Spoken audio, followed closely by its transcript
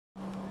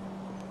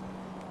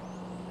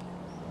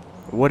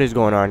What is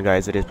going on,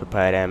 guys? It is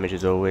PapayaDamage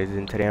as always,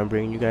 and today I'm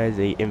bringing you guys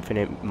a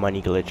infinite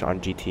money glitch on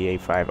GTA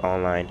 5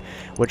 online.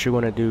 What you're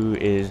going to do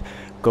is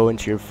go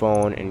into your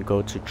phone and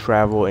go to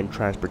travel and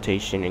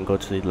transportation and go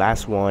to the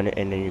last one,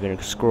 and then you're going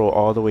to scroll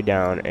all the way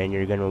down and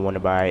you're going to want to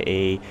buy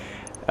a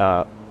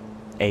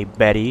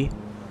Betty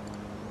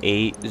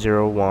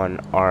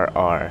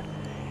 801RR.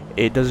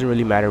 It doesn't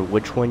really matter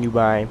which one you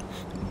buy,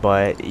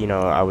 but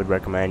I would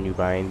recommend you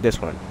buying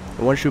this one.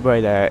 Once you buy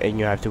that, and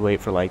you have to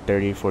wait for like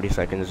 30-40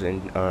 seconds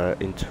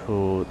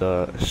until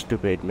the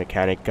stupid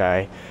mechanic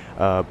guy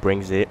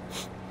brings it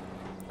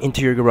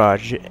into your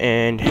garage.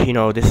 And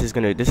this is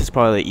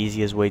probably the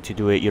easiest way to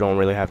do it. You don't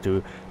really have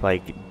to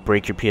like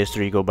break your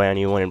PS3, go buy a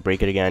new one and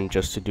break it again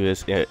just to do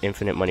this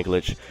infinite money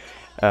glitch.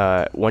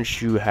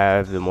 Once you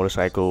have the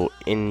motorcycle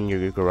in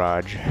your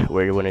garage,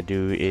 what you want to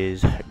do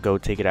is go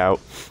take it out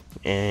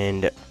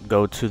and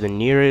go to the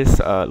nearest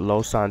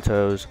Los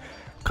Santos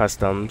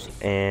customs.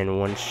 And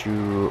once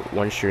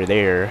you're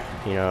there,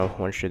 you're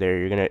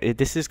gonna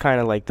this is kind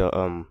of like the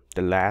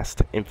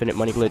last infinite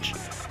money glitch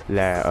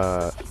that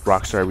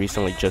Rockstar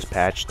recently just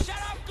patched.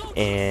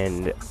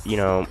 And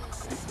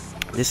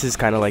this is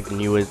kind of like the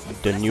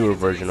newer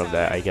version of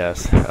that, I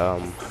guess.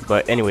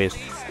 But anyways,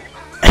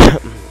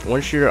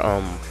 once you're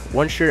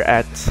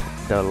at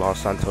the Los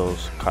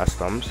Santos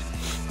customs,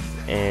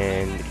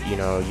 and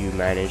you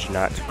manage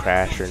not to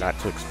crash or not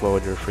to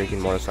explode your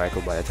freaking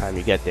motorcycle by the time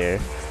you get there,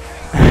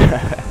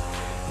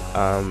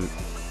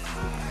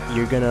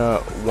 you're gonna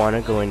want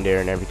to go in there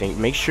and everything.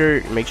 Make sure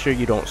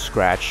you don't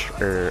scratch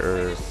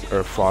or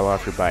fall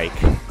off your bike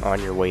on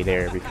your way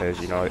there, because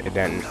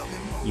then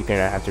you're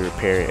gonna have to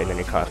repair it and then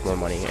it costs more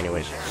money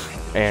anyways.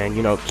 And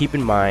keep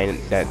in mind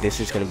that this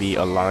is gonna be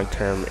a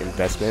long-term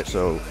investment.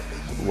 So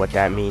what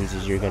that means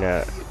is you're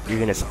gonna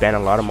spend a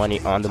lot of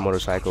money on the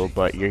motorcycle,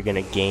 but you're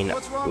gonna gain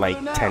like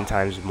 10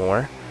 times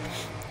more.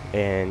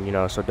 And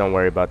so don't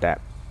worry about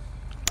that.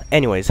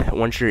 Anyways,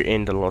 once you're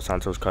in the Los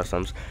Santos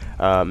customs,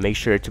 make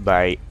sure to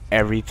buy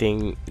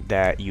everything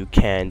that you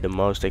can, the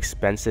most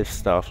expensive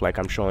stuff like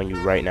I'm showing you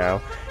right now.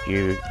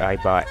 I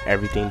bought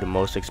everything the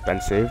most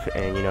expensive,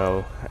 and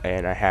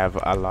and I have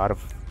a lot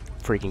of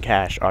freaking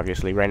cash.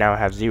 Obviously right now I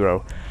have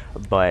zero,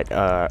 but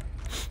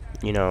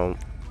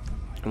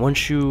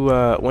once you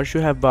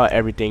have bought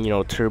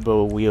everything,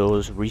 turbo,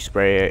 wheels,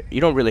 respray it.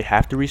 You don't really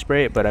have to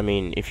respray it, but I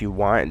mean, if you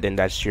want, then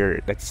that's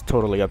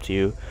totally up to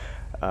you.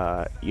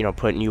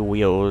 Put new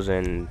wheels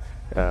and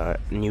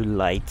new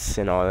lights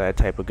and all that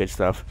type of good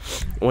stuff.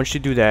 Once you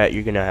do that,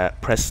 you're gonna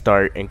press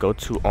start and go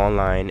to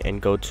online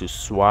and go to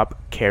swap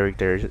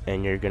characters,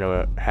 and you're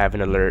gonna have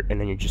an alert,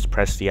 and then you just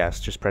press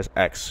press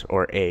X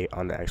or A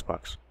on the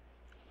Xbox,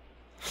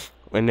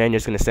 and then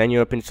it's gonna send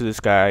you up into the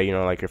sky,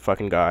 like you're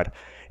fucking god.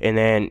 And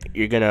then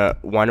you're gonna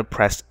want to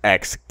press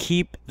X.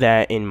 Keep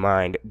that in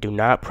mind. Do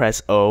not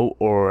press O,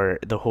 or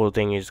the whole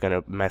thing is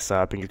gonna mess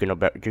up, and you're gonna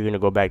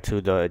go back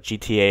to the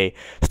GTA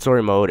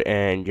story mode,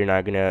 and you're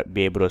not gonna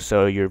be able to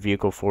sell your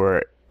vehicle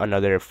for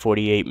another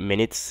 48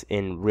 minutes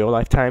in real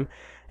life time,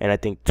 and I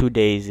think 2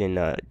 days in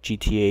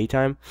GTA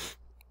time.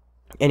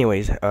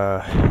 Anyways,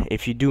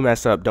 if you do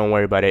mess up, don't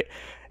worry about it.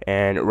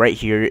 And right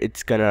here,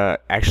 it's gonna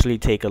actually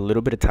take a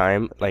little bit of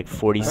time, like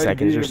 40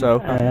 seconds or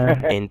so,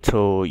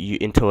 until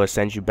it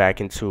sends you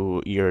back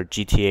into your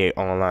GTA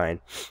Online.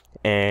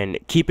 And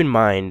keep in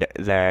mind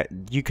that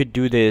you could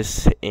do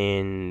this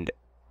in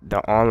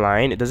the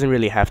online. It doesn't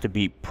really have to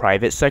be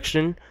private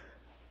section.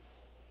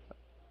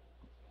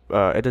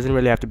 It doesn't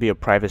really have to be a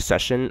private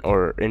session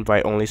or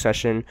invite only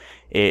session.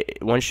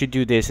 Once you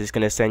do this, it's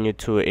gonna send you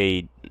to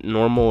a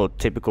normal,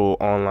 typical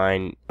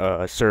online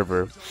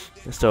server.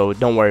 So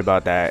don't worry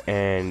about that.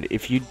 And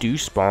if you do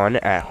spawn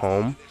at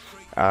home,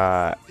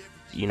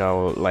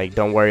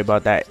 don't worry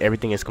about that.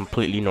 Everything is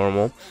completely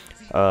normal.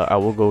 I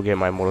will go get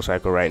my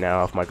motorcycle right now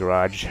off my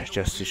garage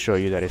just to show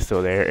you that it's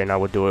still there, and I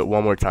will do it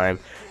one more time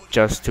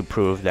just to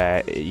prove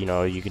that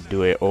you can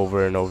do it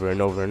over and over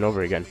and over and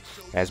over again,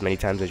 as many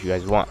times as you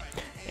guys want.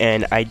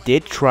 And I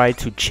did try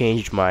to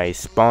change my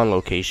spawn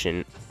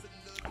location,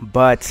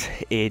 but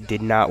it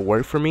did not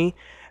work for me.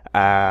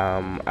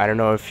 I don't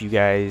know if you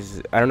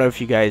guys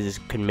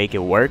can make it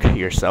work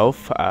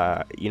yourself.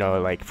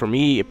 Like for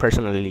me, it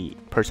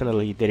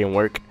personally didn't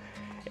work,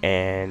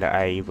 and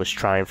I was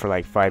trying for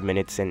like 5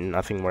 minutes and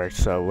nothing worked.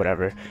 So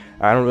whatever.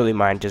 I don't really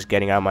mind just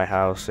getting out of my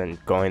house and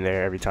going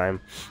there every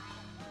time.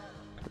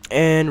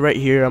 And right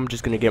here, I'm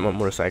just gonna get my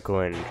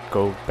motorcycle and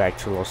go back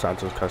to Los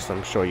Santos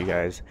Customs, show you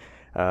guys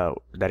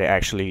that it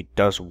actually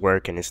does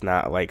work, and it's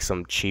not like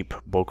some cheap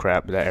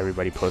bullcrap that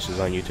everybody posts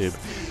on YouTube.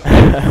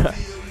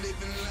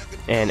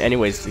 And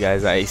anyways,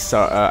 guys, I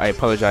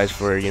apologize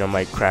for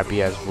my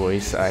crappy ass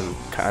voice. I'm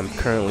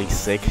currently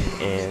sick,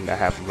 and I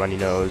have a runny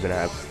nose, and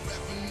I have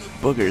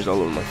boogers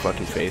all over my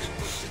fucking face.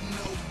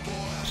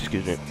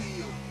 Excuse me.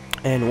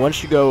 And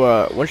once you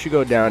go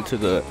down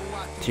to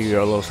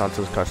your Los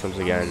Santos Customs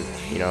again,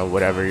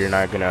 whatever, you're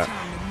not gonna,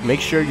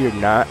 make sure you're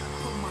not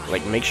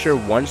like make sure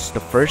once the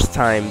first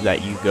time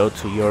that you go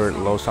to your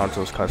Los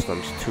Santos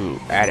Customs to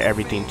add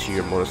everything to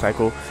your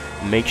motorcycle,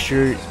 make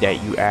sure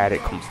that you add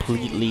it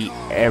completely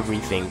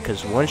everything,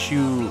 because once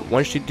you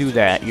do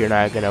that, you're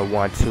not gonna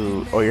want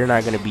to, or you're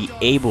not gonna be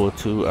able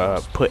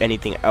to put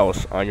anything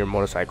else on your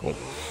motorcycle.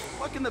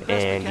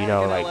 And you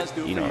know, like,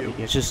 you know,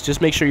 it's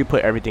just make sure you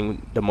put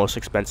everything the most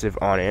expensive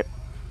on it,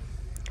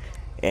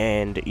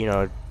 and you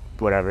know,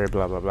 whatever,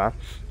 blah blah blah.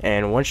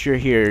 And once you're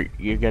here,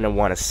 you're gonna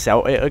want to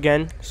sell it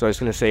again. So it's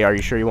gonna say, are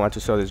you sure you want to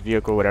sell this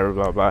vehicle, whatever,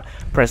 blah blah.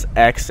 Press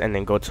X and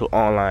then go to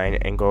online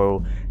and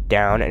go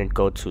down and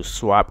go to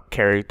swap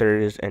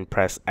characters and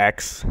press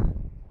X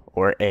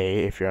or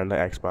A if you're on the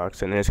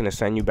Xbox, and then it's gonna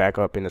send you back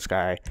up in the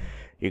sky.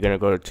 You're gonna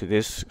go to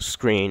this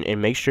screen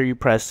and make sure you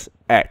press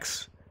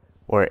X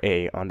or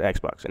A on the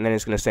Xbox, and then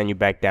it's gonna send you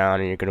back down,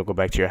 and you're gonna go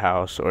back to your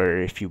house, or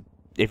if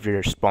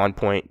your spawn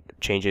point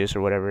changes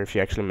or whatever, if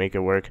you actually make it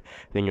work,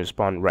 then you'll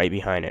spawn right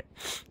behind it.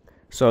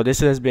 So this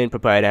has been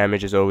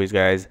PapayaDamage as always,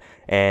 guys,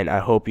 and I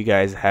hope you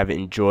guys have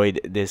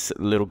enjoyed this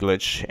little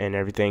glitch and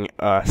everything.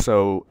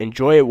 So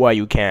enjoy it while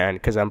you can,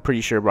 because I'm pretty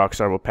sure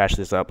Rockstar will patch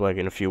this up like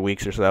in a few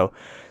weeks or so.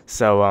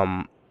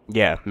 So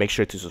yeah, make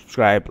sure to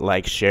subscribe,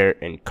 like, share,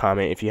 and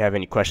comment. If you have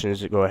any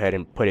questions, go ahead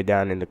and put it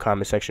down in the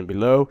comment section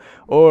below,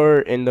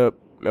 or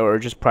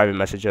just private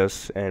message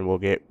us, and we'll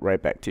get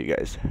right back to you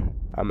guys.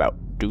 I'm out.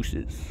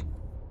 Deuces.